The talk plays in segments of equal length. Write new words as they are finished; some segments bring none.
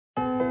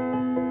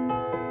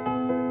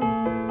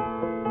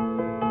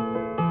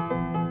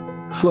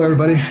Hello,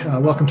 everybody.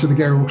 Welcome to the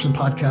Gary Wilkerson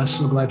podcast.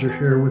 So glad you're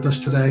here with us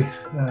today.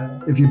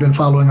 If you've been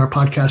following our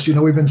podcast, you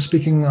know we've been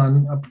speaking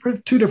on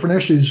two different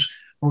issues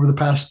over the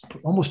past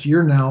almost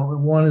year now.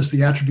 One is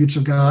the attributes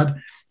of God,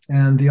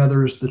 and the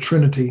other is the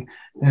Trinity.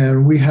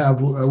 And we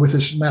have with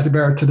us Matthew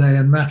Barrett today,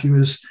 and Matthew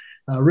is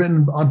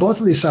written on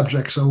both of these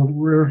subjects. So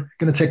we're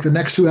going to take the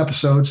next two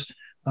episodes,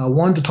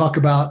 one to talk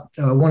about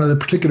one of the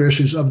particular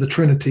issues of the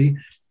Trinity,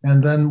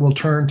 and then we'll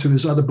turn to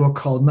his other book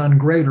called None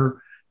Greater,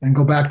 and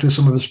go back to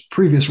some of his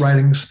previous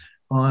writings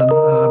on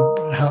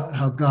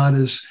how God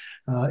is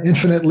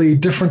infinitely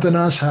different than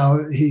us,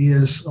 how he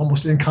is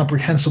almost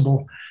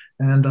incomprehensible.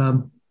 And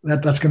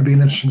that's going to be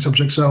an interesting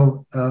subject.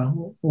 So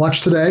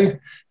watch today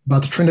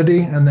about the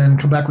Trinity, and then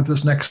come back with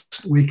us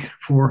next week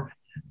for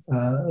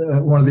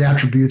one of the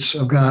attributes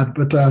of God.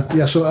 But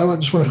so I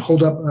just want to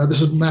hold up.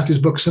 This is Matthew's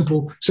book,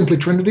 Simply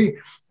Trinity,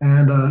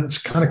 and it's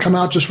kind of come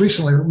out just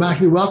recently.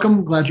 Matthew,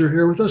 welcome. Glad you're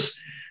here with us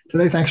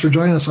today. Thanks for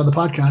joining us on the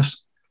podcast.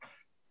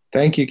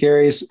 Thank you,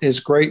 Gary.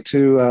 It's great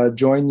to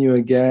join you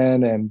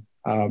again, and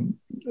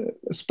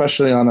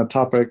especially on a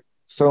topic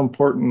so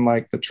important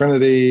like the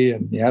Trinity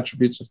and the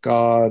attributes of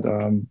God.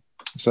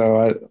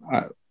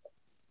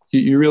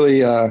 You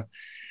really,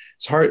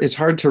 it's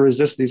hard to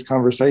resist these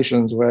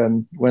conversations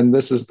when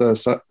this is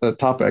the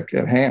topic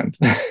at hand.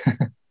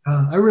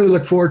 I really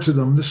look forward to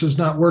them. This is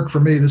not work for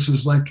me. This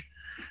is like,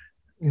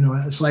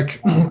 it's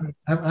like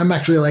I'm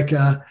actually like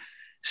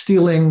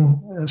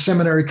stealing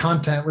seminary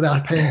content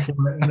without paying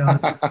for it.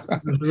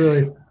 It's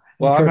really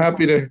well. I'm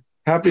happy to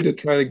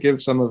try to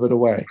give some of it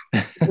away.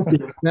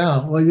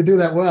 Yeah, well, you do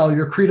that well.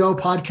 Your Credo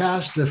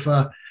podcast.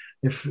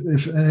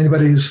 If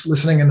anybody's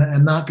listening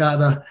and not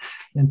got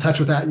in touch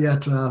with that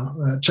yet,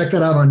 check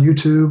that out on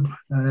YouTube,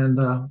 and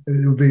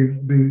it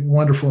would be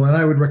wonderful. And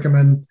I would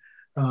recommend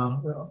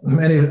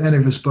any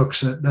of his books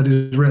that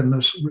he's written.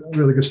 There's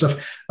really good stuff.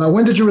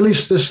 When did you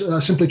release this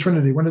Simply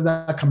Trinity? When did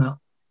that come out?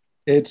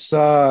 It's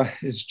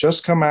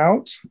just come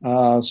out,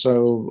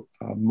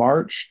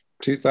 March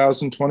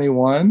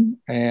 2021,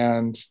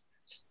 and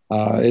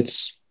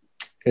it's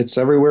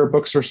everywhere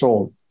books are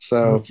sold.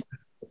 So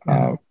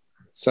I'm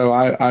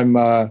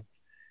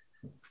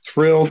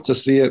thrilled to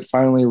see it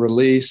finally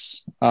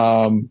release.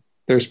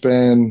 There's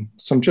been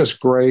some just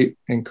great,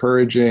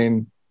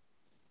 encouraging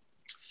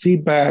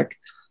feedback.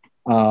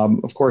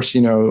 Of course,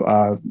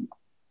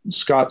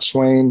 Scott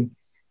Swain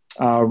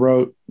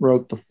wrote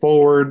the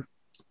foreword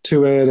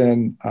to it,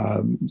 and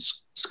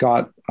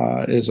Scott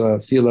is a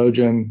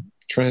theologian,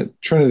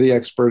 Trinity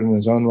expert in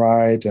his own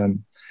right,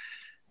 and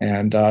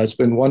it's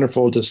been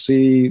wonderful to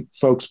see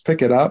folks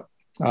pick it up.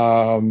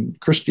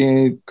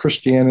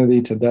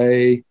 Christianity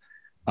Today,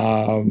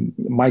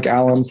 Mike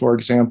Allen, for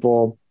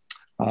example,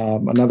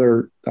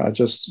 another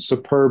just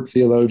superb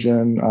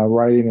theologian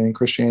writing in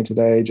Christianity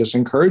Today, just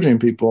encouraging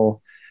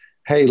people,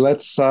 hey,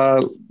 let's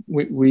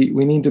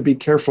we need to be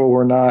careful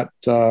we're not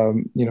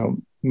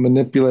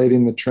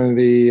manipulating the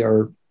Trinity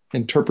or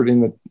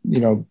interpreting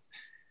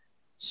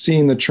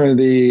seeing the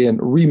Trinity and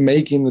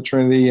remaking the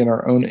Trinity in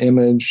our own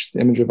image,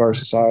 the image of our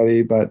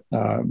society. But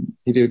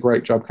he did a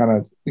great job kind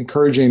of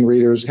encouraging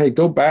readers, hey,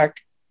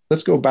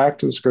 let's go back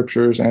to the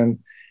scriptures and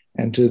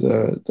to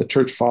the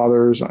church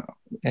fathers,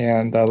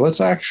 and let's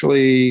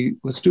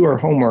do our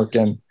homework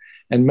and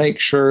make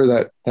sure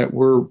that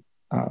we're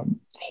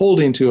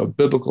holding to a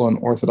biblical and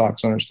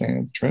orthodox understanding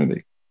of the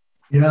Trinity.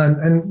 Yeah,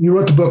 and you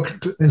wrote the book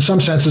in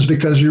some senses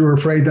because you were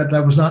afraid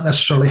that was not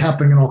necessarily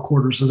happening in all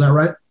quarters. Is that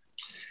right?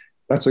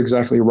 That's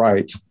exactly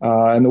right.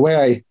 And the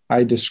way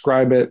I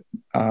describe it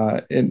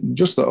in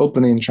just the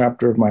opening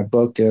chapter of my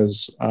book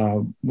is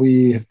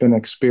we have been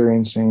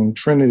experiencing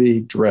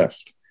Trinity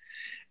drift.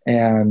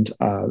 And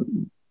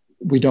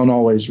we don't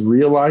always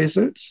realize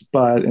it,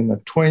 but in the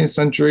 20th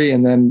century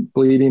and then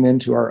bleeding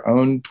into our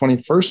own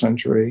 21st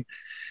century,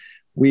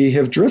 we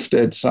have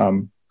drifted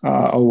some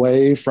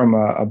away from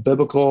a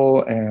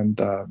biblical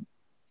and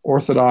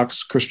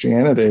orthodox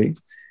Christianity.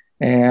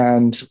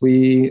 And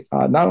we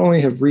not only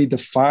have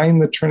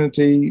redefined the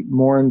Trinity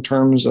more in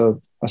terms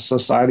of a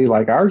society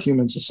like our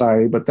human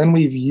society, but then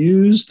we've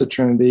used the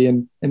Trinity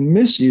and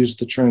misused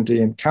the Trinity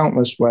in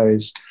countless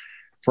ways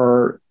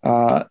for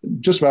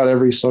just about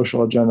every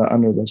social agenda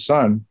under the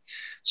sun.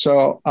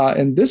 So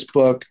in this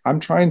book, I'm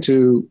trying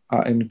to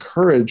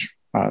encourage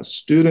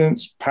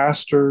students,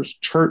 pastors,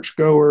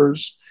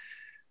 churchgoers,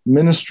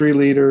 ministry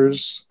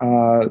leaders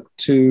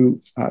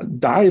to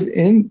dive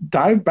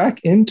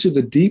back into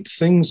the deep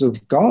things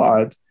of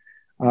God,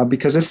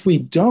 because if we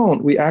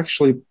don't, we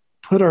actually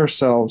put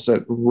ourselves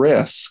at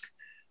risk.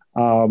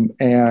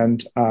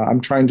 And I'm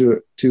trying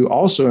to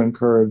also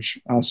encourage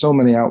so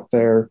many out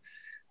there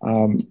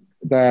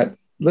that,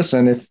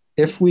 listen,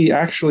 if we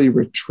actually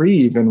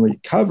retrieve and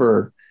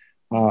recover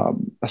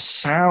a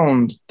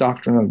sound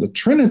doctrine of the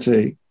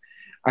Trinity,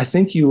 I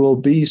think you will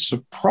be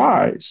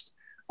surprised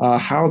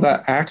how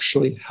that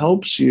actually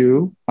helps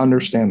you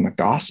understand the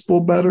gospel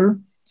better,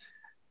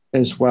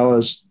 as well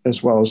as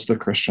the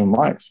Christian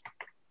life.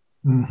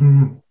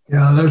 Mm-hmm.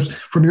 Yeah, there's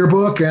from your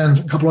book and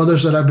a couple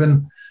others that I've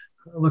been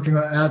looking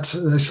at.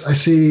 I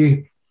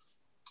see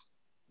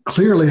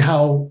clearly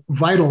how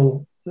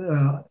vital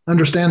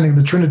understanding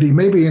the Trinity,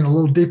 maybe in a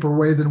little deeper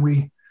way than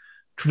we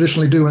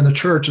traditionally do in the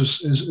church,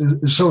 is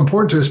so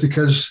important to us,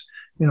 because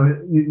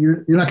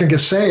you're not going to get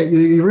saved.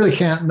 You really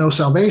can't know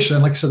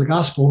salvation, like I said, the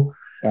gospel.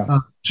 Yeah.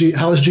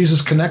 How is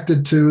Jesus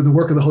connected to the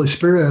work of the Holy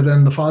Spirit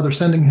and the Father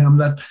sending him?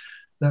 That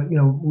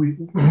we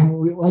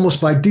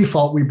almost by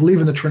default we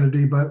believe in the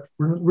Trinity, but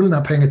we're really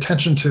not paying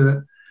attention to it.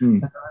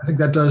 And I think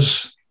that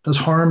does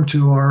harm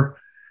to our,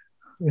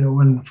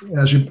 when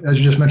as you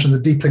just mentioned, the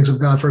deep things of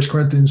God, 1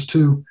 Corinthians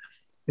 2.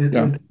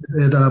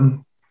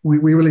 We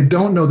really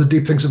don't know the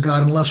deep things of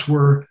God unless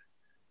we're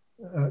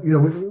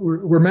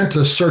meant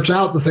to search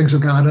out the things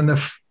of God. And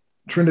if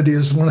Trinity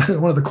is one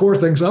of the core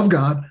things of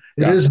God,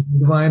 it is the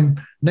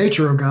divine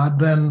nature of God,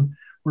 then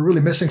we're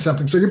really missing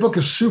something. So your book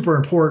is super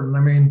important.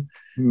 I mean,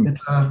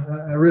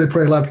 I really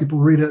pray a lot of people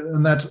read it.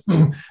 And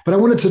but I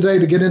wanted today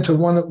to get into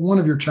one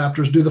of your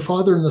chapters. Do the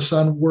Father and the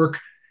Son work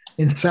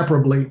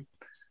inseparably?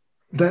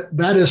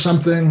 That is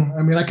something.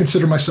 I mean, I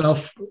consider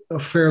myself a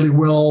fairly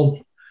well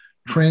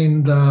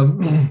trained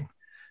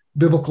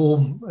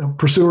biblical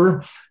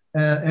pursuer,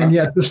 and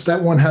yet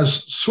that one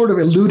has sort of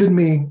eluded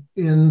me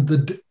in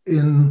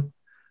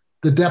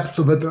the depth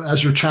of it,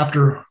 as your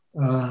chapter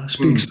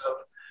speaks of,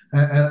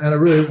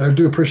 and I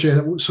do appreciate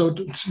it. So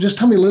just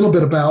tell me a little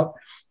bit about,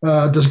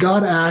 does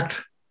God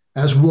act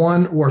as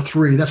one or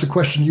three? That's a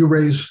question you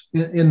raise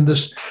in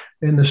this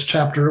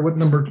chapter. What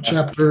number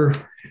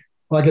chapter?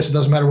 Well, I guess it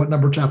doesn't matter what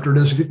number chapter it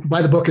is. You can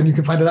buy the book and you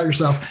can find it out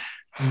yourself.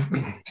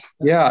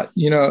 Yeah,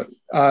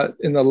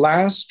 in the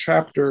last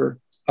chapter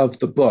of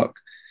the book,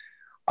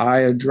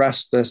 I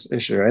addressed this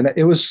issue, and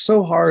it was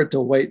so hard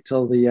to wait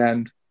till the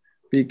end,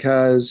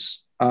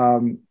 because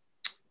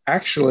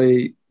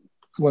actually,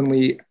 when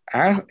we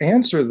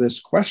answer this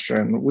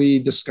question, we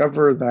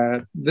discover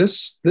that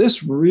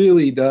this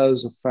really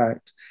does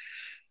affect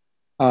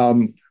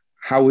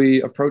how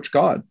we approach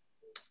God.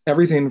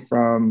 Everything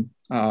from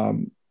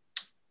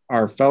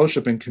our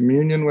fellowship and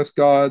communion with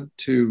God,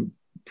 to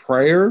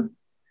prayer,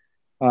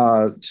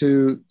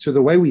 to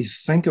the way we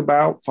think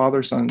about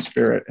Father, Son, and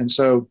Spirit. And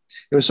so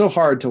it was so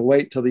hard to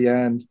wait till the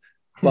end,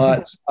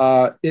 but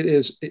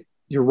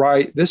you're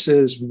right. This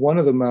is one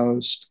of the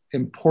most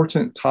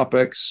important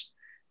topics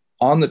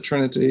on the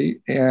Trinity,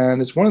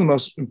 and it's one of the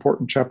most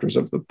important chapters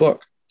of the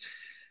book.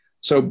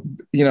 So,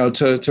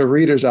 to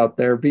readers out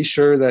there, be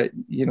sure that,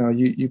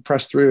 you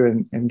press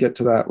through and get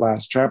to that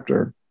last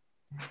chapter.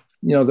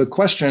 The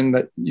question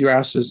that you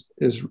asked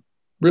is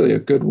really a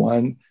good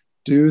one.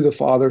 Do the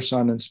Father,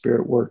 Son, and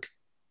Spirit work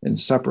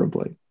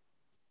inseparably?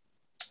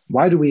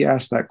 Why do we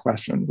ask that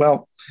question?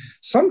 Well,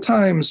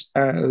 sometimes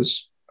and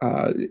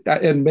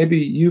maybe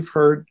you've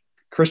heard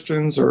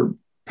Christians or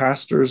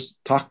pastors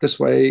talk this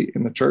way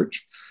in the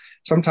church.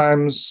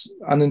 Sometimes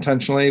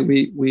unintentionally,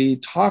 we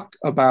talk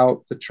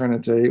about the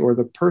Trinity or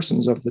the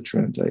persons of the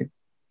Trinity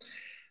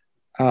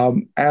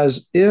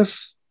as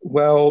if,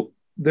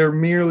 they're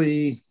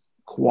merely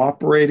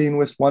cooperating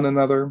with one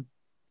another,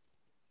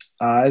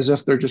 as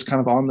if they're just kind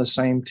of on the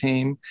same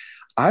team.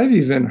 I've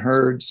even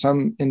heard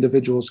some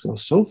individuals go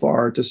so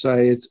far to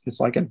say it's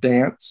like a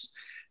dance.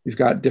 You've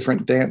got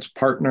different dance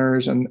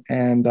partners, and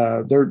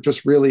they're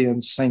just really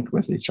in sync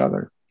with each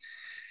other.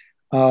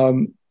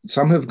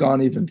 Some have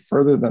gone even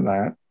further than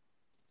that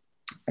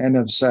and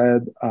have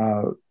said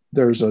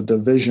there's a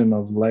division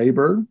of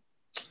labor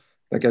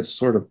that gets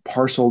sort of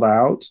parceled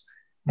out.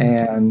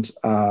 And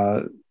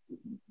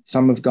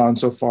some have gone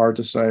so far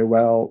to say,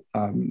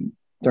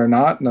 they're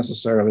not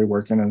necessarily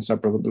working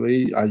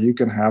inseparably. You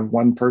can have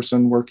one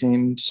person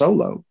working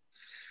solo.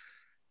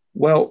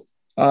 Well,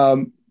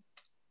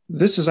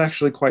 this is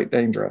actually quite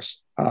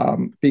dangerous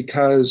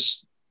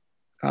because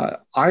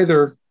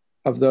either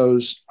of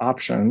those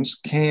options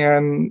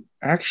can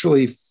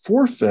actually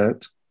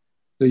forfeit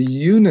the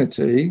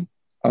unity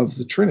of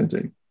the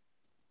Trinity.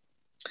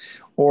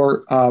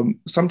 Or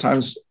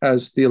sometimes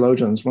as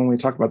theologians, when we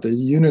talk about the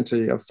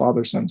unity of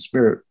Father, Son,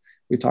 Spirit,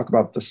 we talk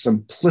about the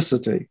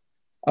simplicity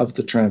of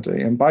the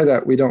Trinity. And by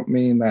that, we don't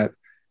mean that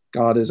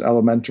God is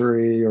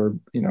elementary or,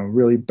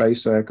 really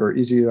basic or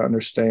easy to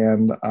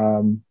understand.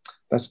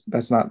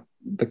 That's not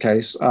the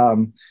case.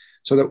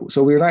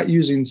 So we're not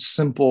using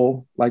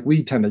simple like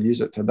we tend to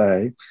use it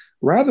today.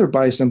 Rather,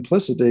 by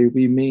simplicity,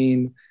 we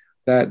mean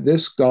that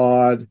this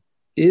God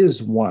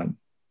is one.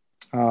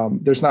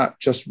 There's not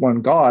just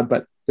one God,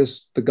 but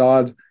the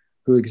God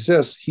who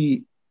exists,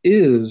 he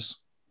is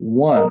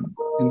one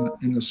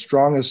in the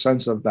strongest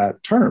sense of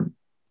that term.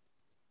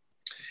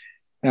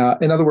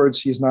 In other words,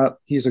 he's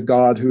a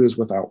God who is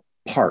without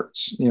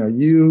parts.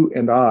 You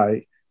and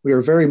I, we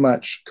are very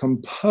much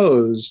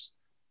composed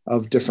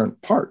of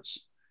different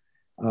parts.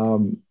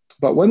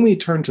 But when we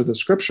turn to the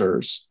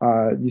scriptures,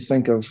 you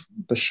think of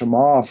the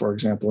Shema, for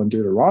example, in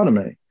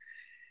Deuteronomy,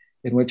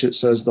 in which it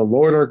says, the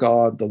Lord our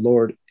God, the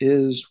Lord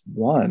is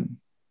one.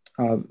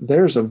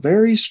 There's a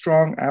very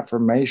strong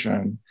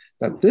affirmation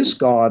that this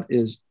God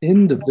is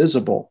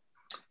indivisible.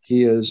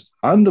 He is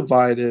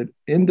undivided,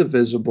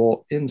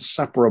 indivisible,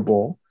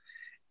 inseparable.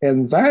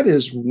 And that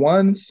is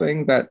one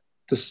thing that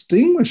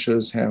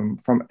distinguishes him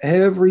from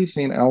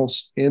everything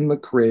else in the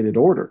created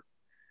order,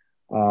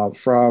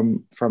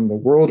 from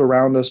the world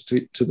around us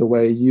to the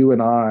way you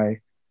and I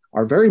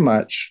are very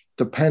much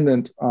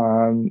dependent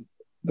on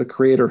the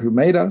creator who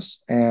made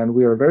us. And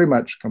we are very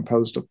much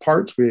composed of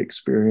parts. We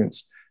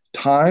experience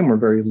time. We're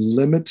very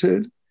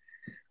limited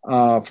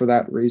for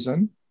that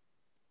reason.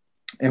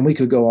 And we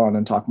could go on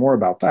and talk more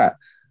about that.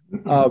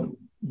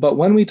 But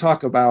when we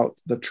talk about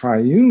the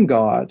triune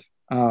God,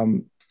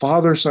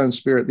 Father, Son,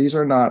 Spirit, these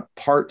are not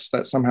parts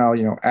that somehow,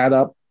 add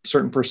up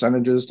certain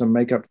percentages to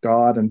make up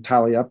God and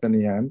tally up in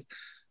the end.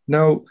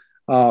 No,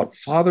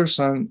 Father,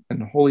 Son,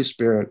 and Holy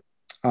Spirit,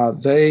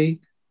 they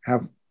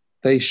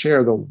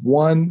share the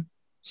one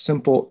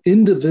simple,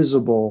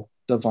 indivisible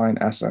divine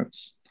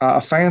essence.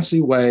 A fancy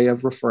way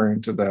of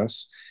referring to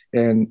this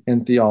in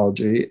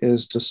theology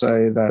is to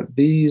say that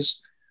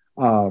these,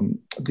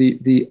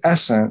 the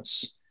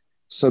essence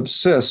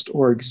subsist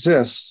or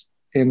exists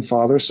in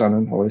Father, Son,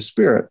 and Holy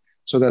Spirit,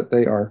 so that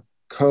they are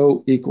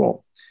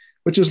co-equal,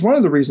 which is one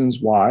of the reasons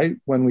why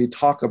when we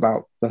talk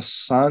about the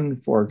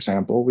Son, for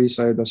example, we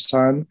say the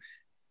Son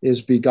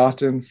is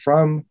begotten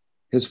from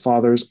his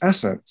Father's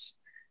essence.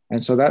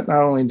 And so that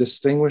not only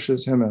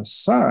distinguishes him as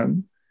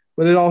Son,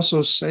 but it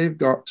also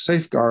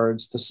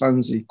safeguards the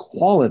Son's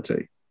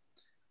equality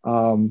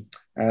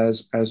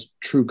as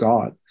true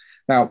God.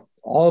 Now,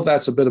 all of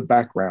that's a bit of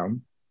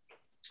background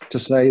to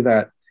say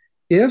that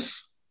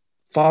if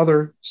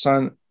Father,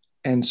 Son,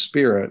 and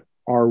Spirit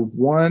are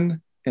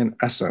one in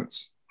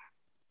essence,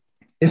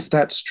 if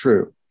that's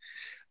true,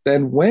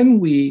 then when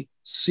we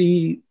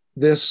see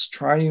this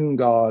triune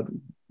God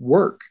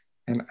work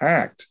and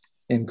act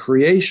in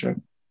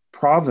creation,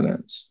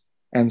 providence,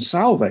 and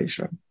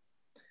salvation,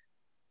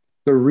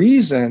 the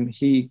reason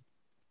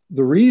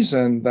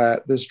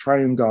that this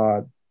triune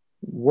God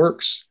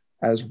works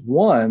as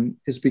one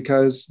is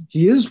because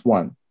he is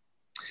one.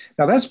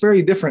 Now that's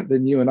very different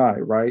than you and I,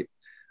 right?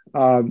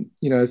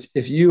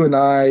 If you and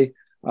I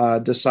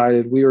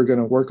decided we were going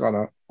to work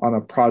on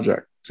a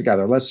project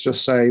together, let's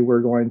just say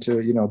we're going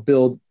to,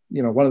 build,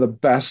 one of the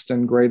best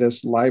and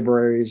greatest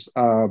libraries,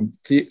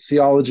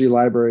 theology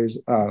libraries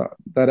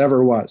that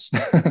ever was.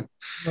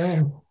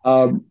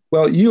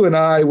 Well, you and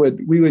I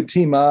would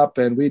team up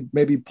and we'd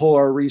maybe pull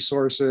our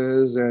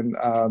resources, and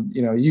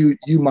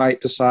you might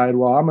decide,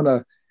 well, I'm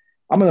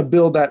gonna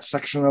build that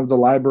section of the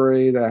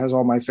library that has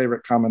all my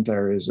favorite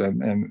commentaries,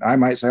 and I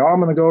might say, oh, I'm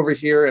gonna go over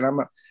here and I'm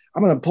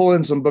gonna pull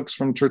in some books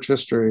from church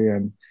history,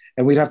 and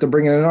we'd have to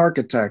bring in an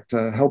architect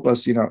to help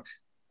us,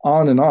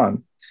 on and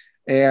on.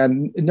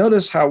 And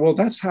notice how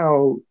that's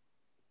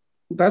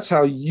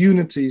how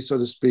unity, so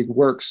to speak,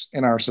 works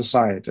in our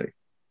society,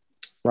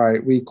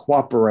 right? We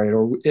cooperate,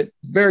 or at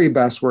very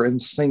best, we're in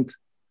sync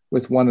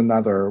with one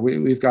another.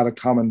 We've got a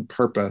common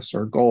purpose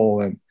or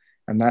goal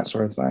and that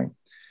sort of thing.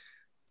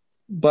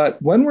 But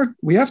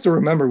we have to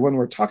remember when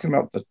we're talking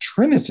about the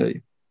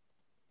Trinity,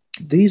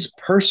 these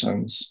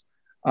persons,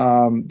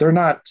 they're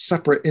not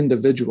separate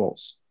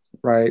individuals,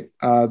 right?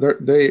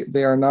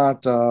 They are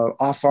not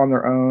off on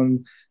their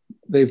own.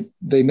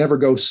 They never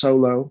go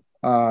solo,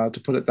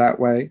 to put it that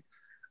way.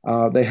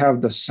 They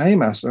have the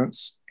same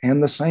essence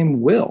and the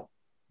same will.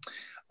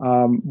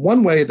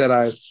 One way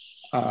that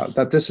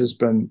that this has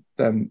been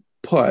then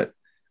put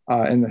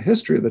in the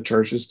history of the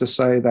church is to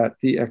say that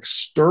the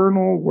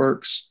external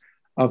works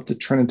of the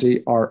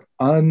Trinity are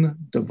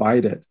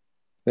undivided.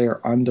 They are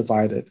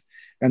undivided.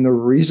 And the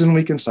reason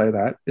we can say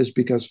that is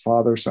because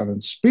Father, Son,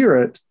 and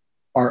Spirit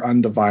are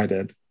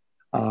undivided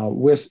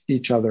with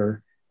each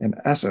other in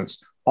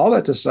essence. All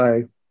that to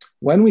say,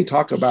 when we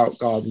talk about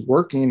God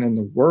working in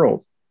the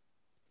world,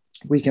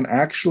 we can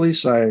actually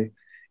say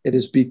it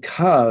is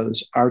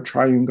because our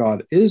triune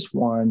God is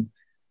one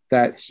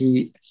that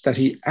he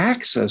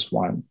acts as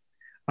one.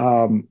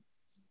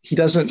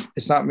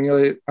 It's not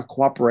merely a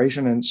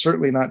cooperation, and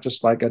certainly not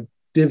just like a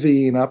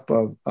divvying up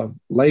of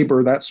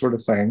labor, that sort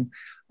of thing.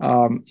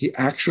 He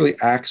actually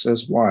acts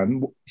as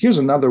one. Here's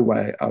another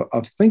way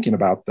of thinking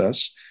about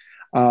this.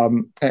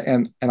 And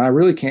I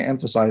really can't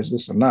emphasize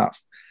this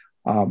enough.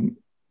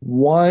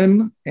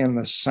 One and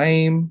the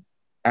same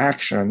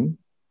action,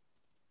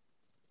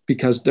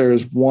 because there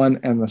is one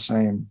and the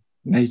same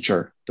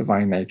nature,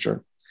 divine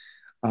nature.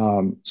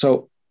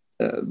 So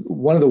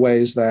one of the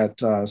ways that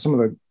some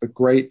of the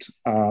great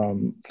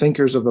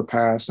thinkers of the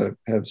past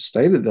have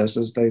stated this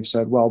is they've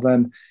said, well,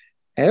 then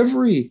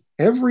every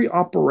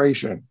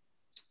operation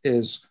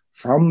is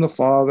from the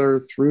Father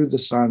through the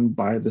Son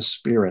by the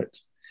Spirit.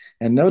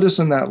 And notice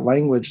in that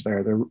language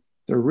there,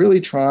 they're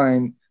really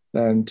trying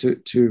then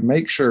to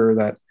make sure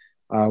that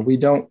we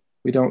don't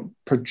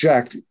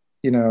project,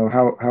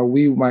 how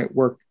we might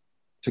work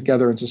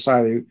together in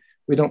society.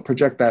 We don't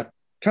project that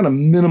kind of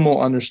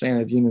minimal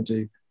understanding of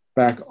unity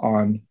back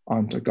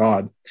onto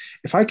God.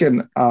 If I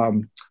can,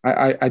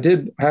 I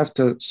did have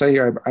to say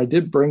I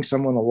did bring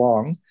someone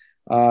along.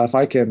 If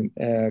I can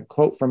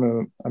quote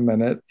from a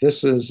minute,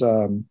 this is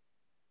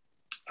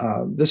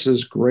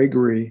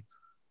Gregory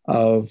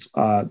of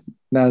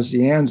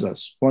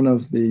Nazianzus, one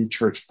of the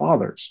church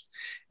fathers.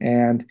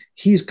 And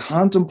he's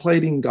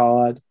contemplating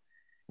God.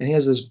 And he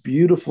has this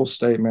beautiful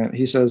statement.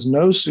 He says,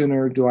 "No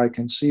sooner do I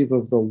conceive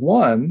of the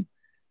one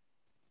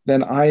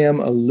than I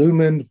am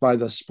illumined by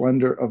the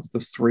splendor of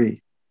the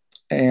three.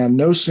 And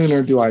no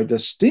sooner do I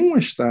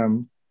distinguish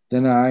them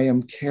than I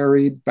am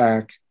carried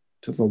back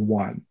to the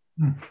one."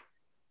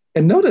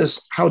 And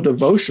notice how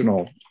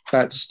devotional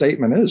that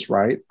statement is,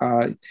 right?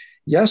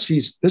 Yes,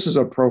 this is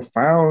a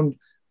profound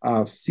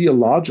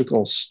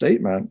theological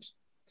statement,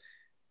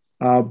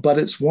 but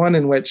it's one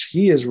in which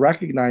he is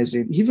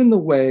recognizing even the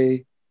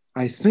way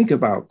I think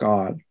about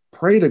God,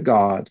 pray to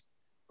God,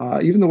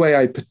 even the way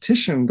I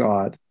petition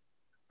God.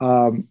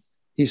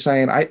 He's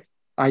saying,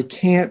 I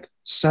can't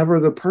sever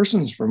the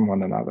persons from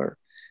one another.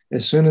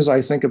 As soon as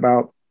I think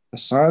about the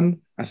Son,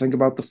 I think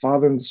about the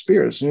Father and the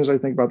Spirit. As soon as I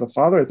think about the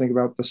Father, I think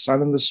about the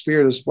Son and the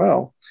Spirit as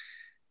well.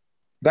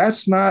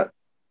 That's not,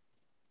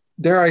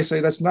 dare I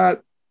say, that's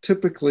not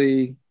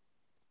typically,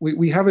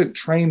 we haven't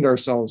trained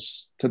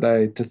ourselves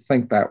today to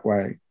think that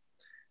way.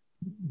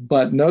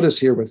 But notice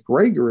here with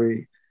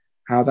Gregory,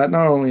 how that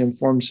not only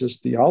informs his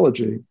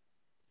theology,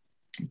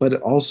 but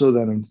it also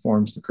then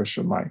informs the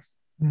Christian life.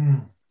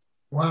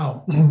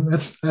 Wow,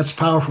 that's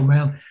powerful,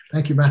 man.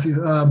 Thank you,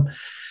 Matthew.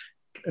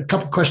 A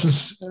couple of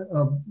questions,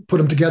 put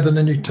them together, and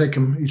then you take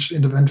them each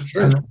independently.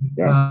 Sure.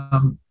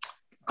 Yeah.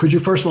 Could you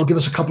first of all give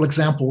us a couple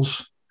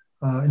examples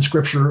in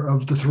Scripture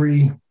of the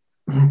three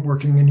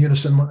working in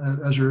unison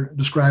as you're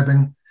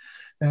describing?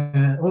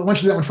 And why don't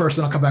you do that one first,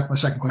 then I'll come back to my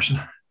second question.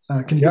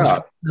 Can you give us a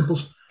couple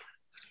examples?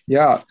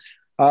 Yeah.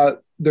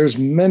 There's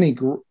many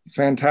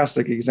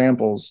fantastic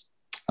examples.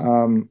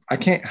 I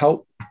can't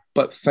help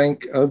but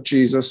think of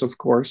Jesus, of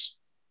course.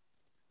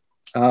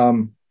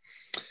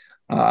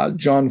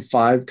 John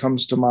 5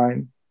 comes to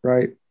mind,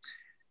 right?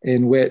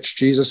 In which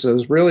Jesus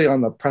is really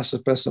on the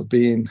precipice of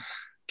being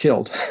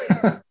killed.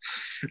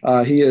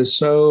 He is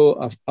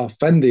so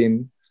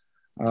offending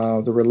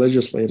the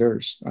religious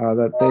leaders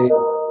that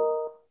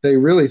they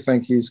really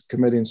think he's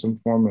committing some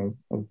form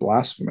of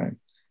blasphemy.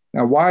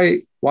 Now,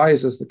 why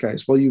is this the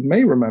case? Well, you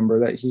may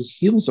remember that he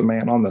heals a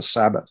man on the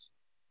Sabbath.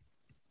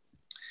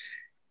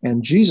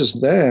 And Jesus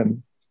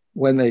then,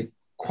 when they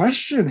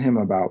question him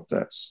about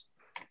this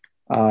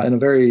in a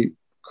very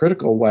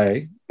critical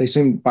way, they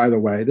seem, by the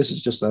way, this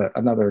is just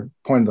another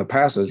point of the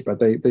passage, but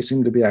they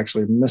seem to be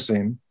actually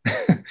missing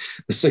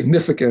the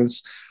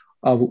significance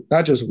of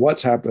not just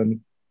what's happened,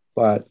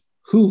 but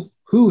who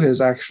has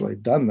actually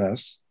done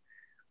this.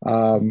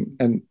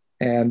 And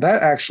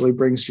that actually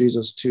brings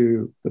Jesus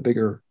to the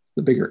bigger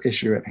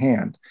issue at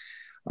hand.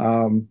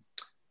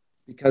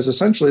 Because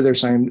essentially they're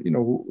saying,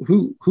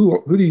 who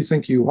do you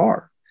think you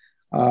are?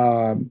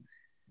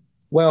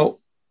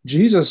 Well,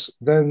 Jesus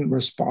then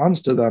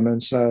responds to them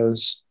and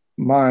says,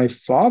 "My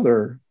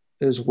Father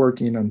is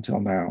working until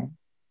now,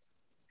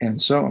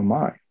 and so am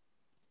I."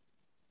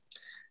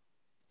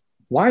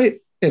 Why?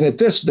 And at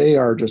this, they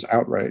are just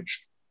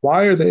outraged.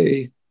 Why are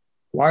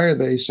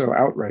they so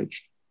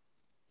outraged?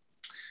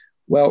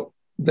 Well,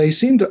 they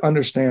seem to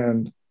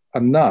understand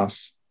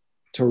enough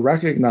to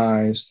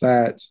recognize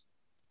that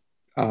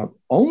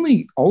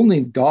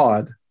only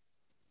God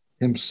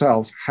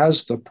himself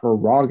has the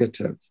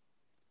prerogative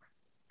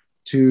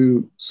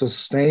to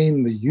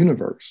sustain the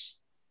universe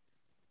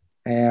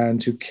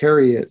and to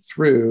carry it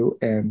through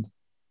and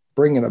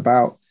bring it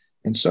about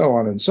and so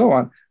on and so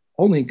on.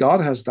 Only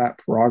God has that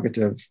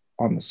prerogative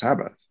on the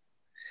Sabbath.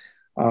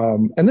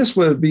 And this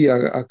would be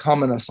a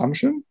common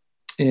assumption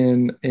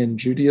in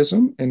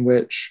Judaism, in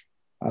which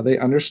they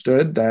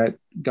understood that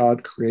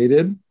God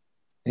created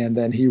and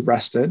then he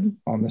rested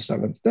on the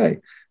seventh day.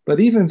 But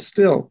even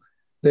still,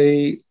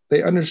 they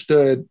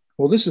understood,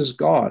 well, this is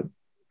God.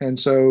 And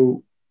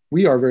so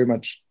we are very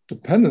much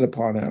dependent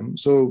upon him.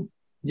 So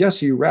yes,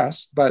 he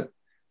rests, but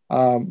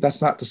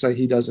that's not to say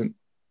he doesn't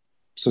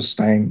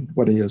sustain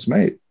what he has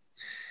made.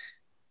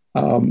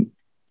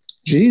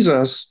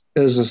 Jesus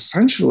is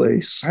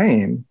essentially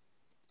saying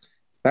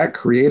that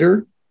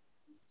creator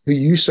who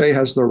you say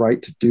has the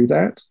right to do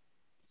that,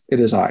 it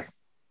is I.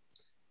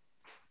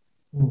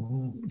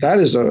 Mm-hmm. That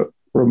is a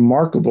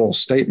remarkable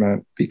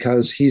statement,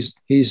 because he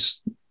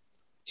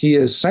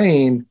is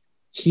saying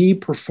he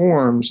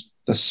performs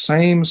the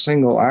same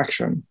single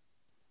action.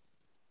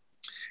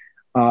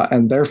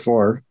 And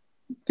therefore,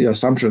 the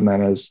assumption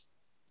then is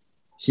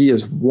he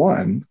is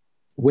one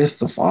with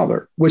the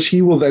Father, which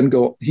he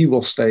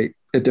will state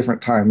at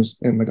different times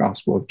in the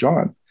Gospel of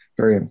John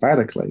very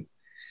emphatically.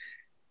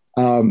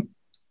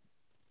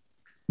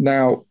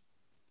 Now,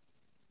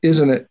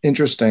 isn't it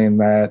interesting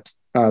that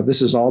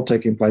this is all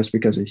taking place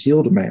because he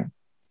healed a man?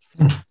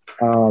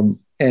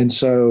 And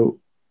so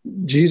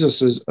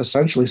Jesus is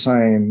essentially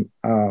saying,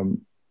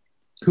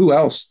 who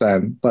else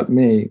then but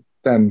me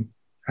then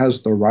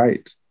has the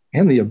right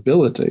and the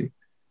ability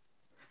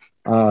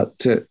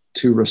to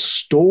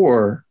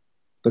restore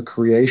the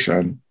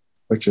creation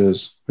which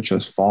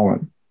has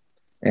fallen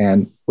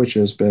and which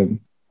has been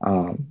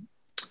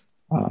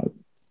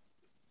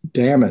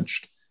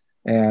damaged.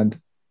 And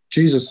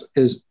Jesus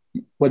is,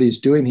 what he's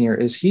doing here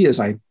is he is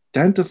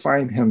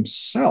identifying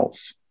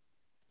himself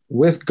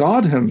with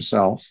God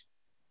himself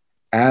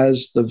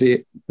as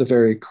the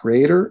very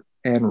creator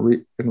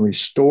and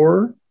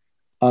restorer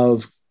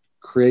of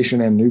creation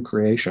and new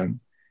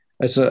creation.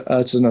 It's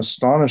an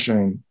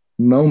astonishing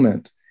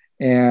moment.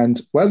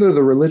 And whether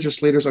the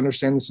religious leaders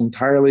understand this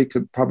entirely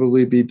could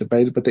probably be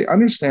debated, but they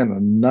understand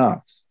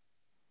enough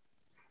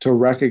to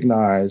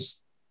recognize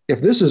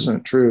if this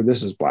isn't true,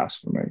 this is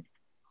blasphemy,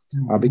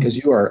 because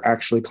you are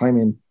actually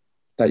claiming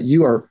that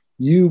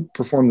you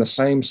perform the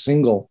same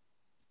single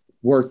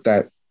work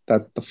that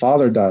the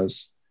Father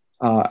does,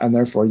 and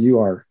therefore you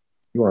are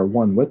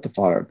one with the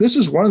Father. This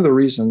is one of the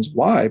reasons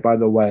why, by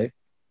the way,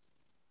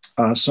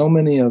 so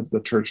many of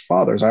the church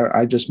fathers,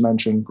 I just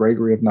mentioned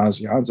Gregory of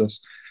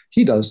Nazianzus,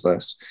 he does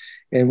this,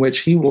 in which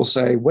he will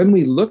say, when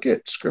we look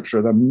at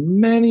Scripture, the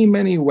many,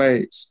 many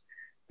ways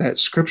that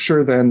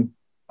Scripture then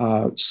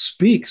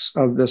speaks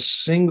of this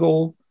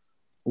single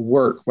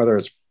work, whether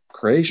it's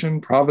creation,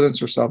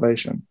 providence, or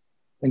salvation,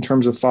 in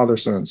terms of Father,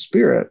 Son, and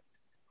Spirit,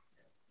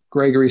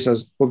 Gregory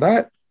says, well,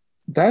 that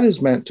is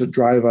meant to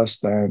drive us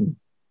then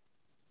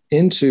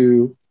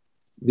into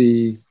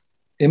the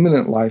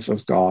immanent life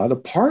of God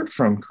apart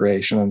from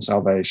creation and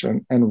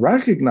salvation, and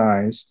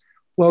recognize,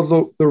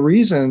 well, the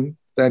reason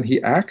that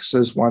he acts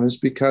as one is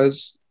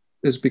because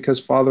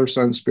Father,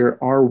 Son, Spirit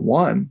are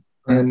one,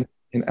 right,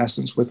 in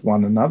essence with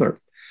one another.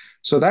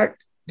 So that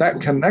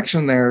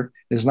connection there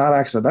is not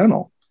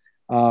accidental.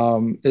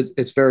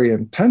 It's very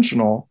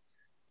intentional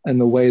in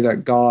the way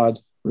that God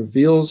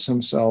reveals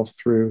himself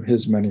through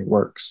his many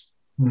works.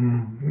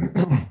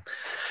 Man,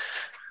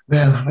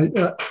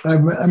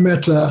 I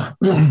met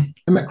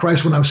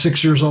Christ when I was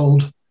 6 years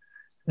old,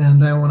 and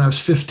then when I was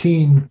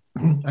 15,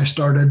 I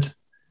started,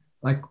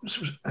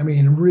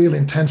 really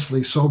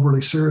intensely,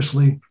 soberly,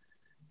 seriously,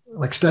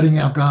 studying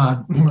out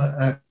God.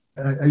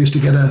 I used to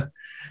get a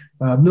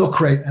milk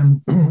crate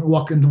and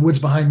walk in the woods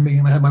behind me,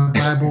 and I had my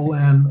Bible.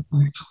 And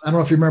I don't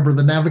know if you remember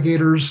the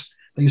Navigators.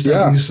 They used to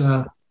have these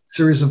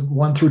series of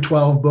 1 through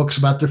 12 books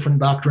about different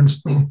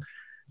doctrines.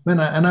 Man,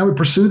 I would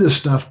pursue this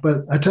stuff.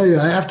 But I tell you,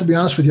 I have to be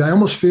honest with you. I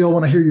almost feel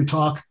when I hear you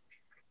talk,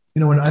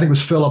 when I think it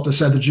was Philip that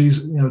said to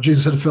Jesus,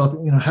 Jesus said to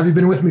Philip, have you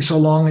been with me so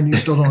long and you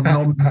still don't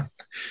know me?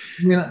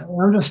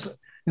 I'm just,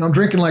 I'm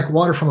drinking like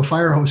water from a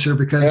fire hose here,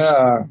 because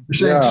you're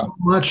saying so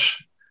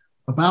much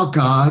about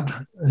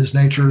God, his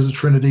nature as a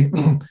Trinity.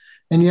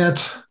 And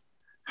yet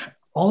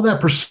all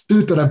that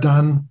pursuit that I've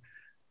done,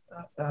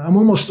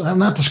 I'm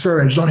not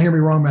discouraged. Don't hear me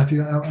wrong,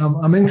 Matthew.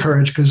 I'm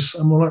encouraged because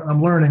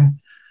I'm learning,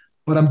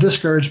 but I'm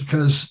discouraged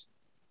because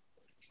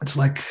it's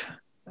like,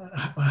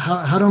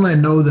 how don't I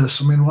know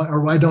this?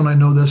 Why don't I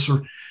know this?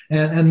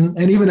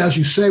 And even as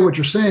you say what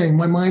you're saying,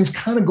 my mind's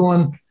kind of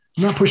going,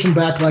 I'm not pushing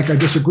back like I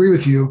disagree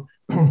with you,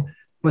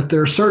 but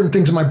there are certain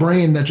things in my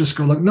brain that just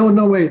go like,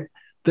 no, wait,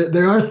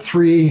 there are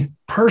three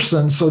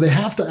persons, so they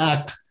have to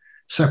act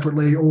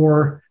separately.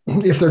 Or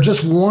if they're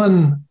just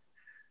one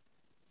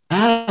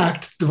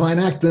divine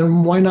act,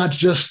 then why not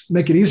just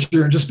make it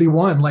easier and just be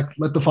one? Like,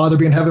 let the Father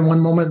be in heaven one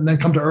moment and then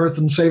come to earth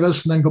and save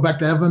us and then go back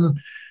to heaven.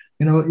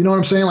 You know what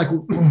I'm saying? Like,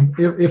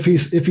 if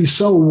he's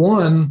so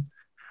one,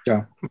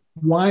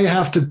 why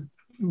have to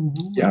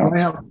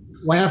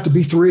why have to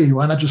be three?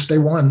 Why not just stay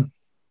one?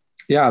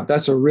 Yeah,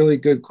 that's a really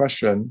good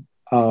question.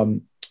 I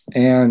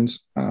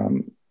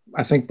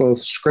think both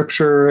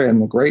Scripture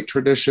and the great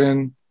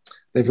tradition,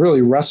 they've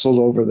really wrestled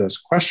over this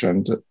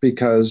question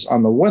because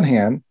on the one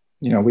hand,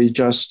 we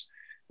just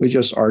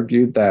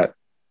argued that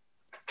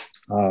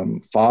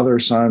Father,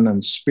 Son,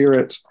 and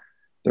Spirit,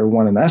 they're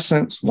one in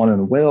essence, one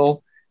in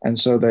will, and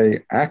so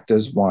they act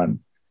as one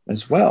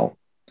as well.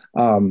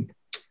 And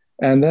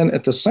then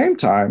at the same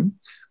time,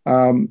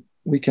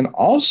 we can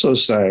also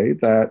say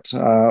that,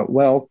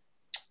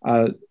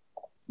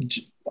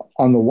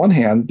 on the one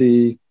hand,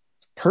 the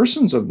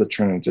persons of the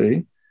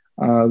Trinity,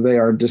 they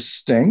are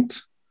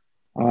distinct.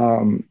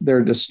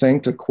 They're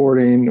distinct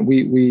according,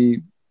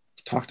 we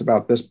talked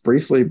about this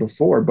briefly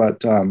before,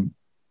 but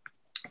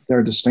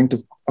they're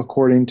distinctive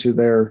according to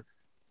their,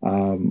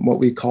 what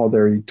we call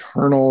their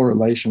eternal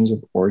relations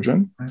of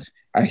origin. Right.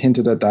 I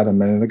hinted at that a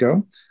minute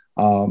ago.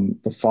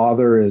 The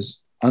Father is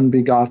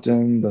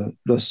unbegotten.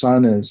 The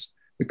Son is,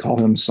 we call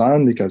him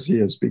Son because he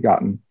is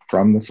begotten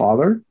from the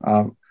Father,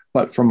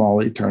 but from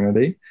all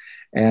eternity.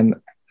 And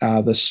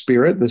the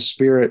Spirit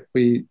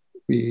we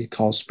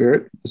call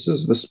Spirit. This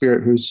is the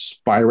Spirit who's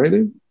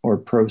spirated or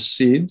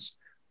proceeds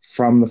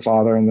from the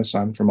Father and the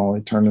Son from all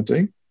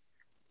eternity.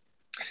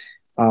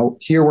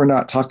 Here we're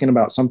not talking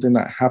about something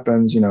that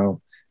happens,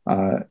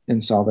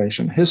 in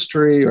salvation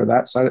history or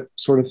that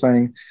sort of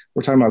thing.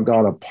 We're talking about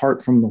God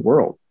apart from the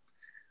world.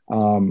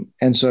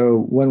 And so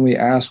when we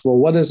ask, well,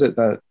 what is it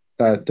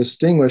that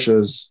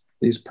distinguishes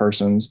these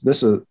persons?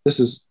 This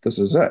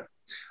is it.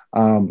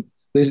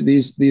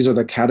 These are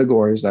the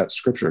categories that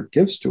Scripture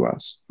gives to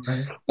us.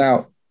 Right.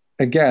 Now,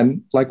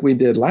 again, like we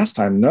did last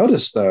time,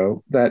 notice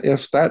though that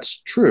if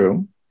that's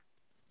true,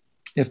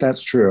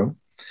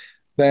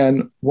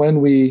 then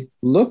when we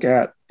look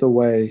at the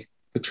way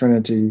the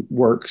Trinity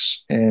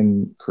works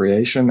in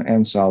creation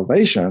and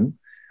salvation,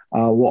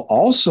 we'll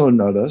also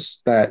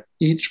notice that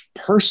each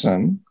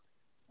person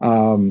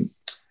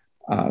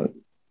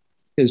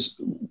is,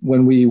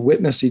 when we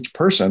witness each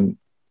person,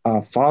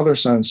 Father,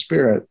 Son,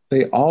 Spirit,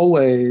 they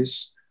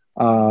always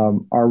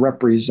are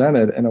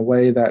represented in a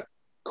way that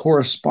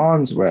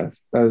corresponds with,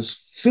 that is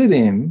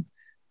fitting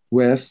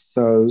with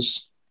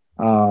those.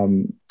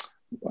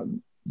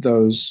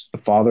 The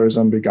Father is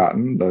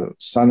unbegotten, the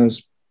Son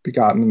is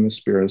begotten, and the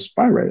Spirit is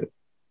spirated.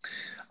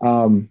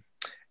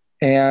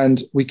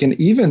 And we can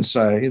even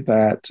say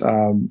that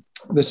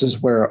this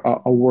is where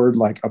a word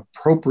like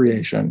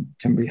appropriation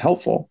can be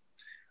helpful.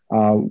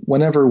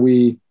 Whenever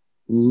we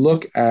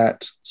look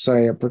at,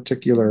 say, a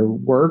particular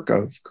work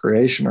of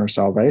creation or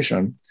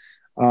salvation,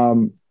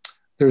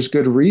 there's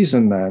good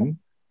reason then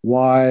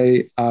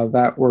why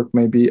that work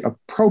may be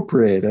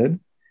appropriated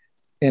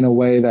in a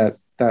way that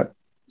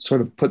sort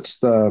of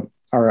puts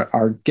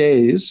our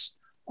gaze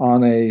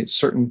on a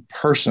certain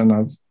person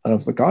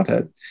of the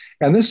Godhead.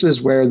 And this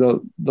is where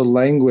the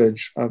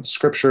language of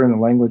Scripture and the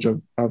language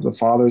of the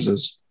Fathers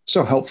is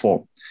so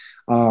helpful.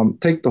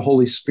 Take the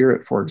Holy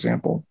Spirit, for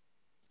example.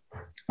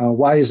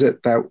 Why is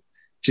it that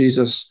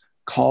Jesus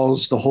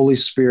calls the Holy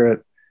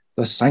Spirit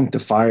the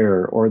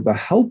sanctifier or the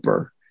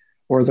helper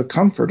or the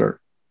comforter?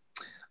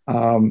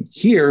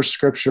 Here,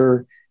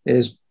 Scripture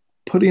is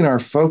putting our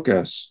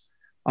focus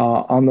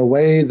on the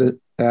way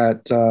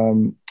that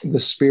the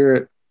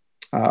Spirit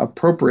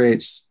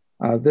appropriates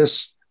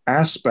this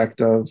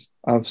aspect of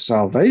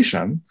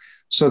salvation,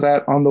 so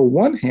that on the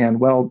one hand,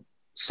 well,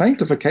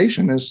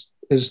 sanctification is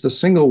the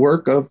single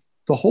work of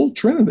the whole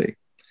Trinity.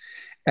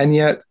 And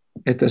yet,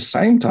 at the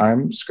same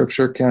time,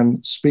 Scripture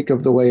can speak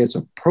of the way it's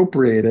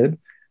appropriated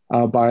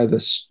by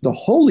the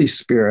Holy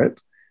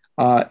Spirit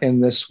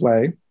in this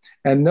way.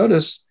 And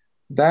notice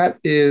that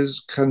is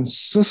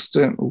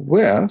consistent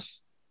with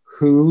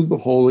who the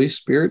Holy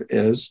Spirit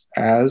is,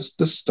 as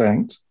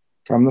distinct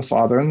from the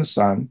Father and the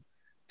Son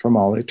from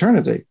all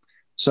eternity.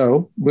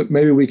 So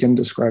maybe we can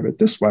describe it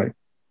this way: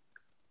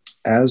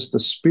 as the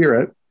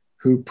Spirit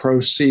who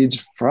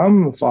proceeds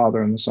from the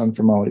Father and the Son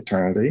from all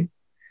eternity,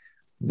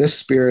 this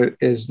Spirit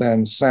is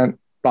then sent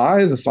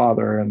by the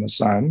Father and the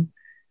Son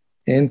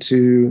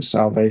into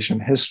salvation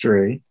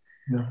history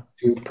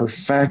to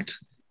perfect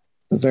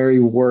the very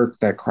work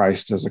that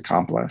Christ has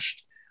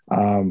accomplished.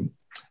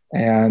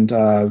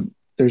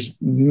 There's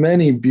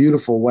many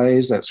beautiful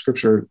ways that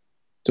Scripture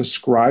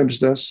describes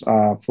this.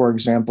 For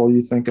example,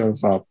 you think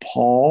of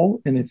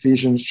Paul in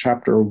Ephesians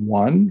chapter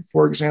 1,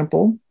 for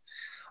example.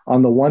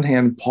 On the one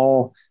hand,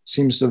 Paul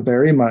seems to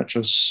very much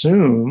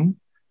assume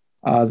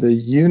the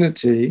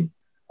unity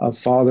of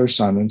Father,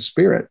 Son, and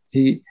Spirit.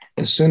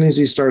 As soon as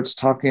he starts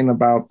talking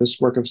about this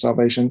work of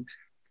salvation,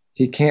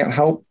 he can't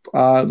help,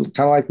 kind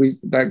of like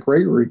that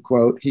Gregory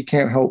quote, he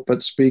can't help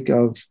but speak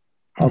of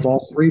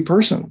all three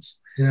persons.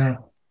 Yeah.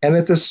 And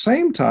at the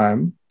same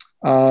time,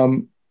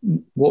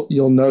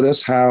 you'll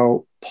notice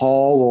how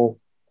Paul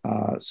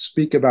will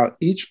speak about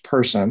each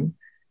person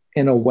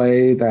in a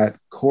way that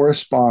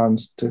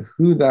corresponds to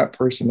who that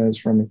person is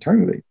from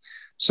eternity.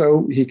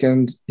 So he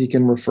can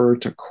refer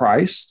to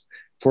Christ,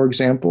 for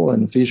example,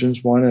 in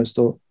Ephesians 1 as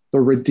the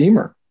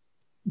Redeemer,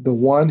 the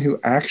one who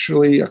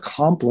actually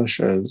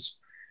accomplishes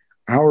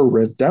our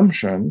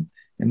redemption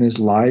in his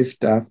life,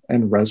 death,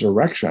 and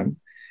resurrection.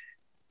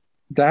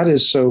 That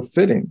is so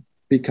fitting,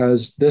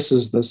 because this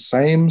is the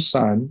same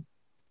Son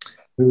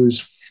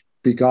who's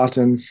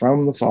begotten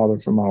from the Father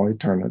from all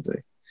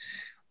eternity.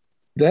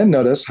 Then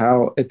notice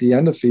how at the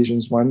end of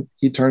Ephesians 1,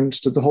 he turns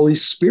to the Holy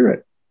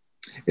Spirit.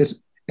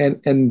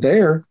 And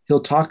there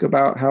he'll talk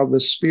about how the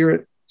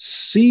Spirit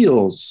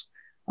seals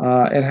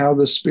and how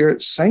the Spirit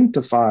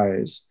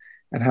sanctifies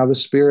and how the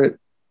Spirit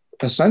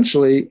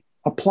essentially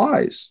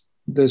applies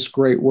this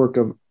great work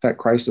that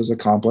Christ has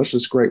accomplished,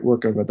 this great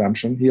work of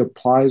redemption. He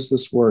applies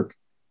this work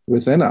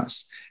within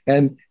us.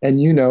 And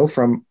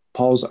from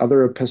Paul's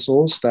other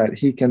epistles that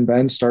he can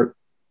then start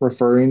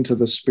referring to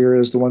the Spirit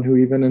as the one who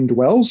even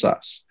indwells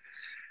us.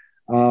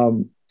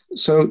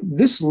 So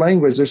this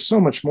language, there's so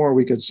much more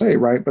we could say,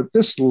 right? But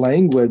this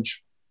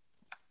language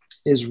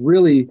is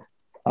really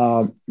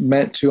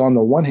meant to, on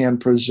the one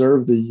hand,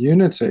 preserve the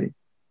unity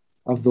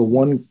of the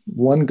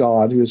one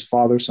God who is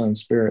Father, Son, and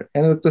Spirit,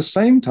 and at the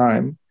same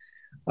time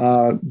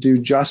do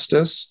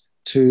justice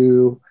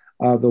to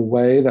the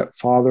way that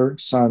Father,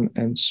 Son,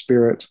 and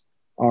Spirit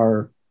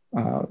are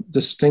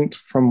distinct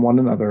from one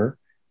another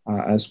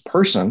as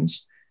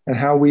persons, and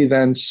how we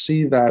then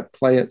see that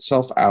play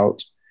itself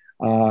out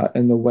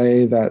in the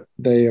way that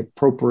they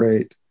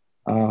appropriate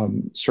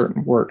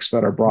certain works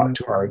that are brought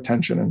to our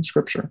attention in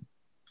Scripture.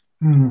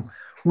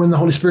 When the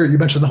Holy Spirit, you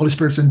mentioned the Holy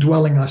Spirit's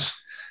indwelling us.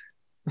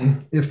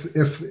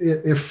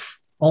 If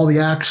all the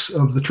acts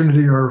of the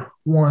Trinity are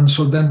one,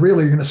 so then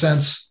really, in a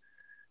sense,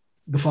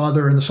 the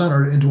Father and the Son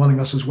are indwelling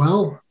us as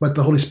well, but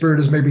the Holy Spirit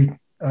is maybe,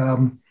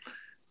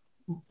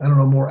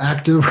 more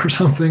active or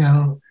something.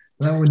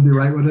 That wouldn't be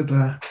right, would it?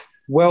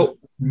 Well,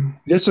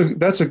 that's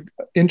an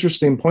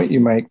interesting point you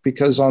make,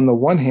 because on the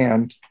one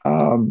hand,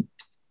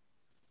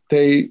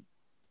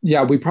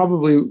 yeah, we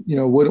probably,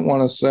 wouldn't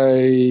want to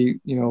say,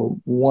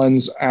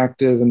 one's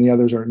active and the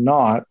others are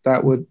not.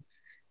 That would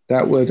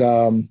that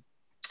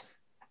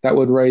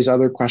would raise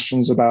other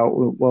questions about,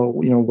 well,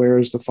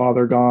 where's the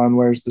Father gone?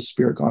 Where's the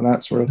Spirit gone?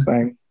 That sort of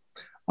thing.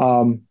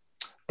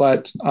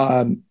 But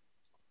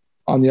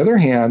on the other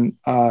hand,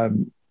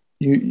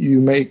 you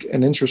make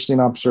an interesting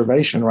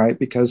observation, right?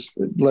 Because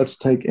let's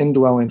take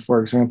indwelling,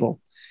 for example.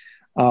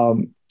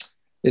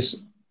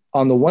 Is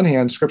on the one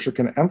hand, Scripture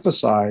can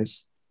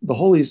emphasize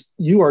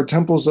you are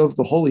temples of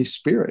the Holy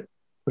Spirit,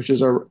 which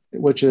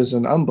is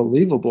an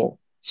unbelievable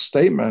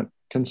statement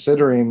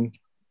considering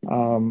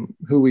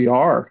who we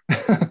are.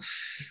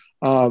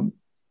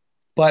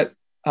 But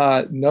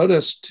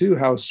notice too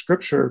how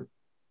Scripture,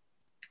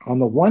 on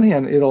the one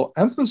hand, it'll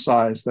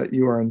emphasize that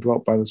you are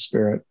indwelt by the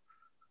Spirit,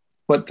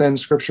 but then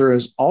Scripture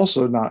is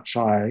also not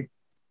shy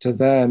to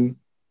then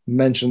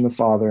mention the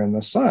Father and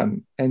the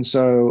Son. And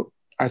so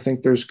I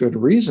think there's good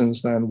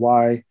reasons then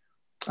why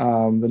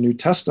the New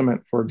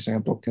Testament, for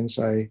example, can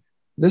say,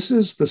 this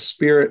is the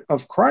Spirit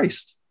of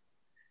Christ.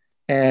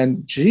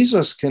 And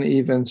Jesus can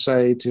even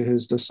say to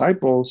his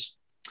disciples,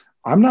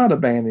 I'm not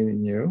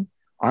abandoning you.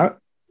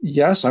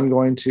 Yes, I'm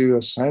going to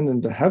ascend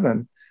into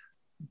heaven,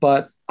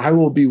 but I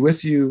will be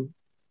with you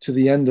to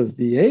the end of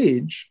the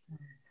age.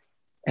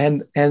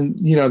 And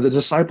the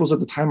disciples at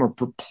the time are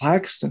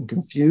perplexed and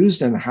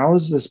confused. And how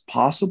is this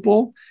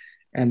possible?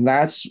 And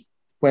that's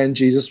when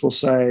Jesus will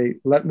say,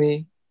 let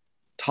me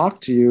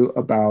talk to you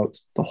about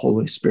the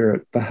Holy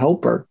Spirit, the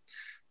helper,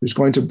 who's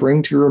going to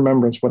bring to your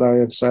remembrance what I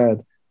have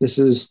said. This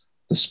is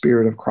the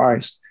Spirit of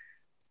Christ.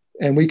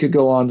 And we could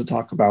go on to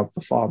talk about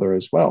the Father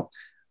as well.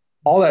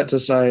 All that to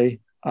say,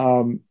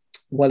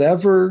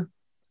 whatever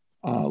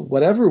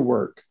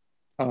work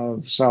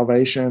of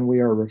salvation we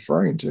are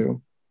referring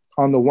to,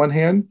 on the one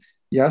hand,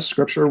 yes,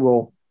 Scripture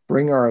will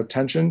bring our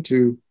attention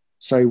to,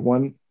 say,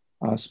 one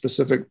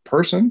specific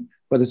person,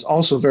 but it's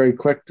also very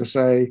quick to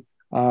say,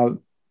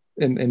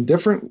 in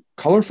different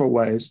colorful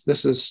ways,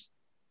 this is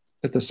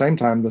at the same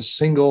time the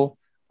single,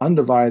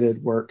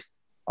 undivided work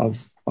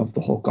of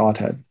the whole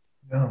Godhead.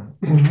 Yeah,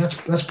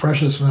 that's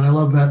precious, man. I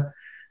love that.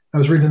 I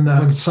was reading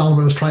when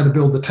Solomon was trying to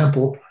build the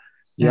temple.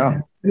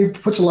 Yeah. And he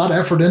puts a lot of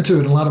effort into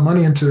it and a lot of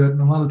money into it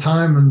and a lot of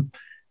time. And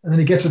then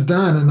he gets it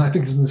done. And I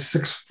think it's in the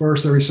 6th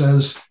verse there, he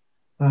says,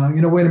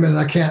 wait a minute,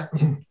 I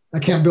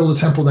can't build a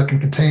temple that can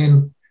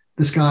contain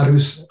this God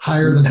who's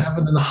higher than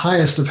heaven and the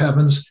highest of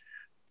heavens.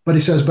 But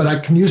he says, but I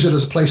can use it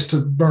as a place to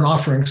burn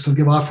offerings, to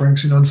give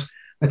offerings. And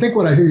I think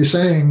what I hear you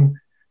saying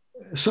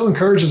so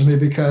encourages me,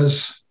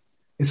 because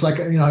it's like,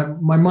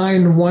 my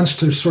mind wants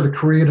to sort of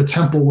create a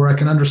temple where I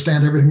can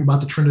understand everything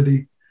about the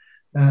Trinity.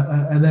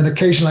 And then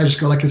occasionally I just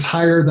go like, it's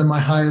higher than my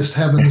highest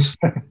heavens,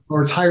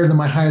 or it's higher than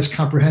my highest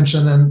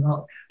comprehension. And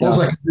all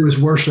I can do is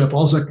worship.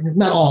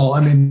 Not all,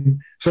 I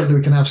mean, certainly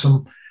we can have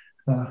some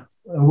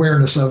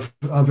awareness of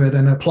it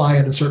and apply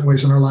it in certain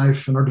ways in our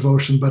life and our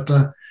devotion, but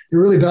it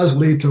really does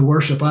lead to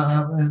worship.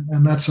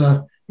 And that's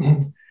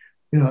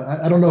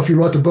I don't know if you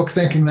wrote the book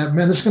thinking that,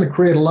 man, this is going to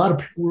create a lot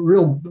of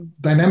real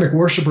dynamic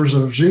worshipers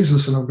of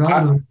Jesus and of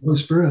God and the Holy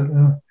Spirit.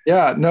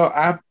 Yeah, no,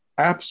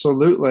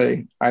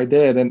 absolutely. I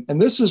did.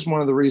 And this is one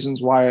of the reasons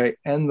why I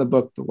end the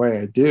book the way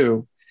I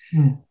do.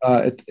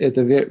 At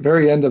the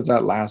very end of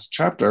that last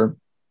chapter,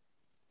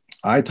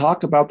 I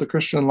talk about the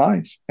Christian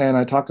life and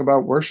I talk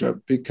about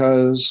worship,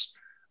 because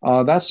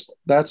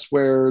that's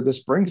where this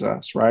brings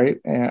us, right?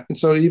 And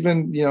so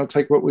even,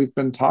 take what we've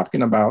been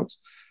talking about.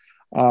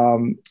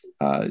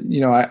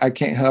 I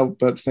can't help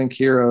but think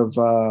here of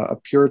a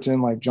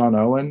Puritan like John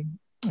Owen.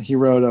 He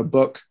wrote a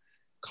book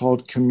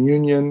called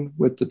Communion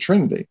with the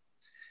Trinity,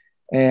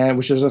 and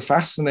which is a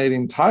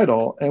fascinating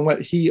title. And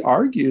what he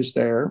argues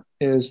there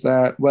is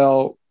that,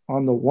 well,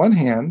 on the one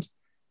hand,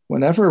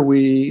 whenever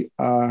we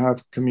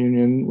have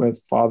communion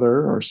with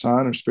Father or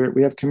Son or Spirit,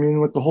 we have communion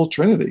with the whole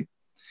Trinity.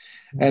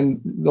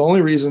 And the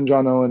only reason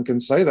John Owen can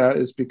say that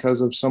is because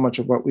of so much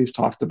of what we've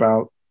talked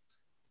about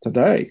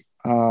today,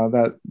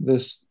 that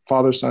this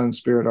Father, Son, and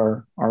Spirit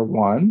are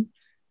one,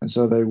 and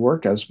so they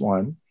work as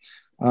one.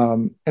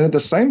 And at the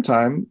same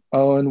time,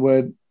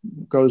 Owen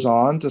goes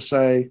on to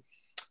say,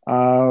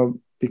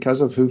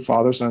 because of who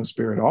Father, Son, and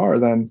Spirit are,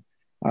 then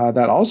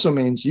that also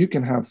means you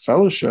can have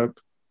fellowship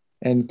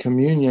and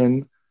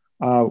communion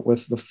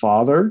with the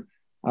Father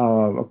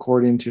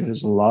according to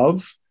his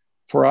love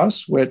for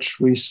us, which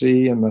we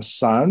see in the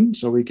Son.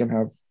 So we can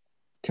have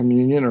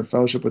communion or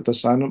fellowship with the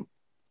Son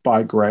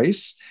by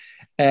grace.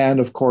 And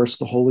of course,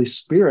 the Holy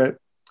Spirit,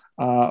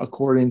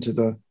 according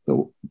to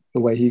the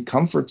way he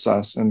comforts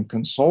us and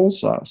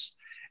consoles us.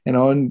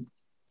 And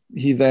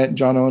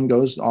John Owen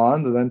goes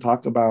on to then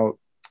talk about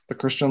the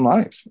Christian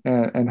life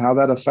and how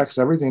that affects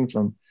everything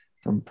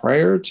from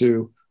prayer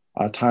to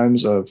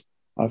times of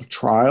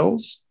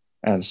trials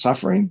and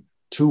suffering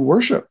to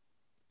worship.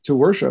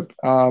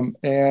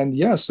 And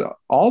yes,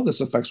 all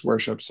this affects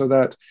worship, so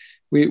that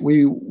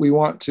we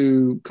want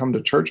to come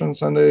to church on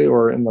Sunday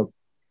or in the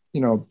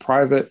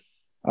private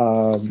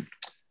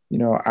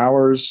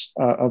hours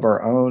of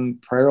our own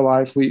prayer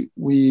life.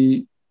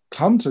 We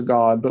come to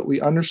God, but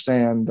we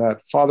understand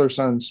that Father,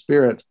 Son, and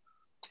Spirit,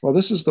 well,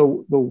 this is the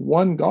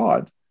one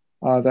God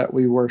that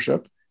we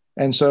worship.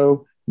 And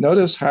so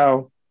notice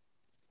how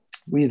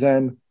we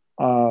then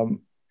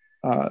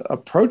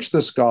approach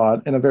this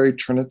God in a very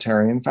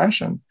Trinitarian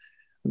fashion.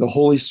 The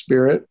Holy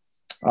Spirit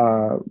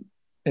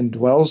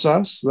indwells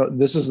us.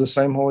 This is the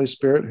same Holy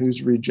Spirit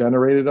who's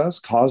regenerated us,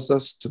 caused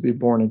us to be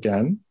born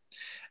again,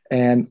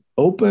 and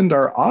opened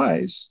our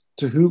eyes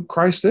to who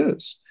Christ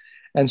is.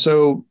 And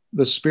so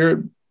the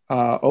Spirit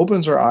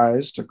opens our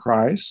eyes to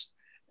Christ,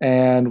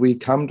 and we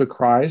come to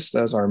Christ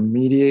as our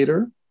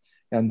mediator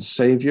and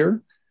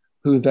Savior,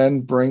 who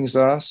then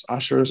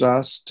ushers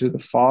us to the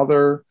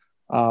Father,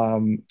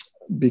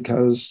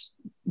 because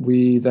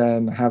we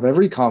then have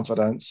every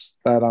confidence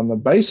that on the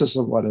basis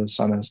of what his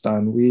Son has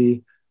done,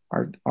 we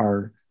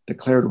are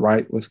declared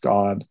right with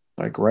God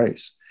by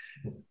grace.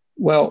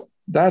 Well,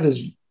 that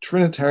is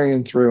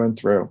Trinitarian through and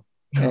through.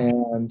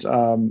 And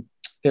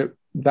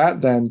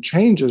that then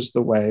changes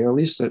the way, or at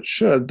least it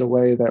should, the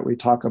way that we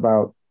talk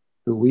about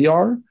who we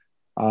are,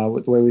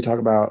 the way we talk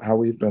about how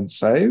we've been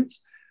saved,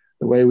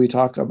 the way we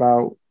talk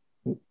about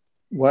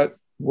what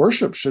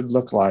worship should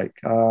look like.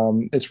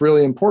 It's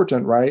really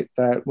important, right,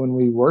 that when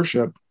we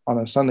worship on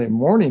a Sunday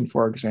morning,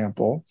 for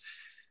example,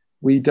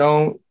 we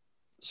don't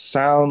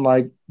sound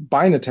like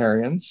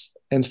binitarians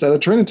instead of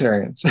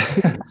Trinitarians.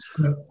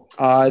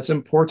 It's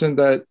important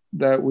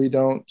that we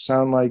don't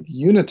sound like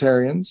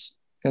Unitarians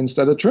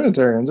instead of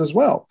Trinitarians as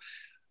well.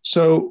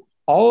 So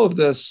all of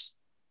this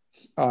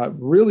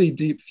really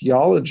deep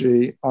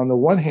theology, on the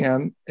one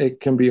hand, it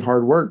can be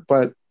hard work,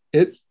 but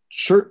it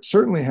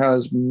certainly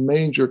has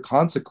major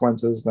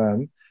consequences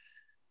then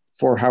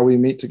for how we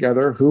meet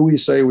together, who we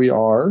say we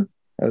are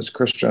as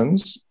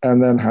Christians,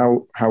 and then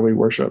how we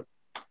worship.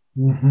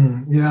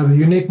 Mm-hmm. Yeah, the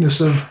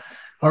uniqueness of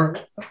our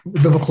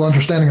biblical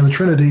understanding of the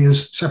Trinity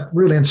is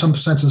really, in some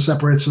senses,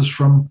 separates us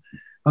from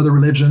other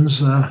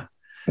religions.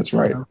 That's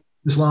right.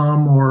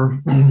 Islam or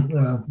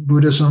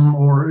Buddhism,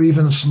 or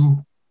even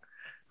some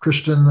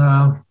Christian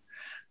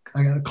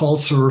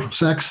cults or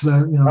sects,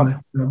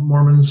 the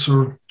Mormons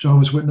or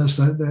Jehovah's Witness.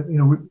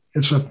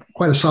 It's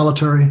quite a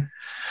solitary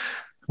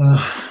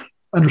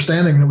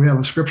understanding that we have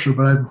of Scripture.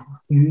 But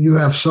you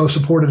have so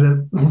supported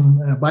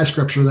it by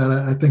Scripture that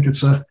I think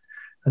it's a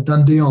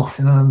done deal.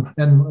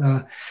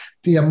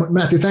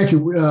 Matthew, thank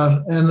you.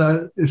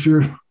 If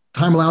your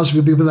time allows,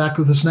 you'll be back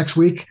with us next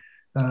week.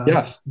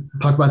 Yes.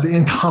 Talk about the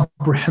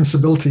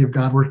incomprehensibility of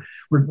God.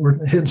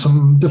 We're hitting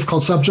some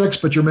difficult subjects,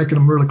 but you're making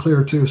them really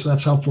clear too. So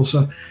that's helpful.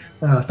 So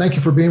thank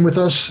you for being with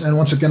us. And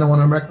once again, I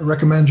want to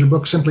recommend your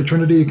book, Simply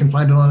Trinity. You can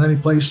find it on any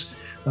place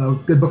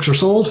good books are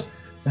sold.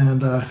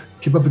 And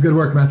keep up the good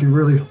work, Matthew.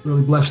 Really,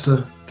 really blessed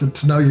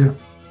to know you.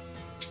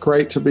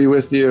 Great to be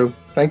with you.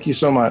 Thank you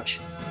so much.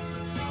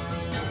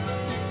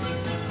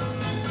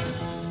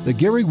 The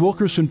Gary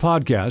Wilkerson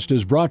Podcast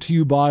is brought to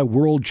you by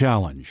World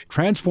Challenge,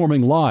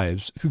 transforming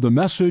lives through the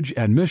message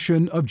and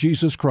mission of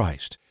Jesus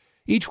Christ.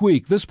 Each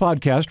week, this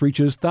podcast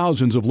reaches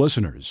thousands of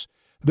listeners.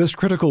 This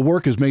critical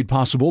work is made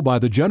possible by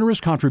the generous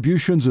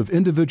contributions of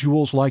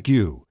individuals like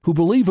you who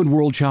believe in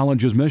World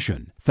Challenge's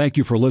mission. Thank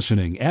you for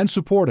listening and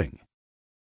supporting.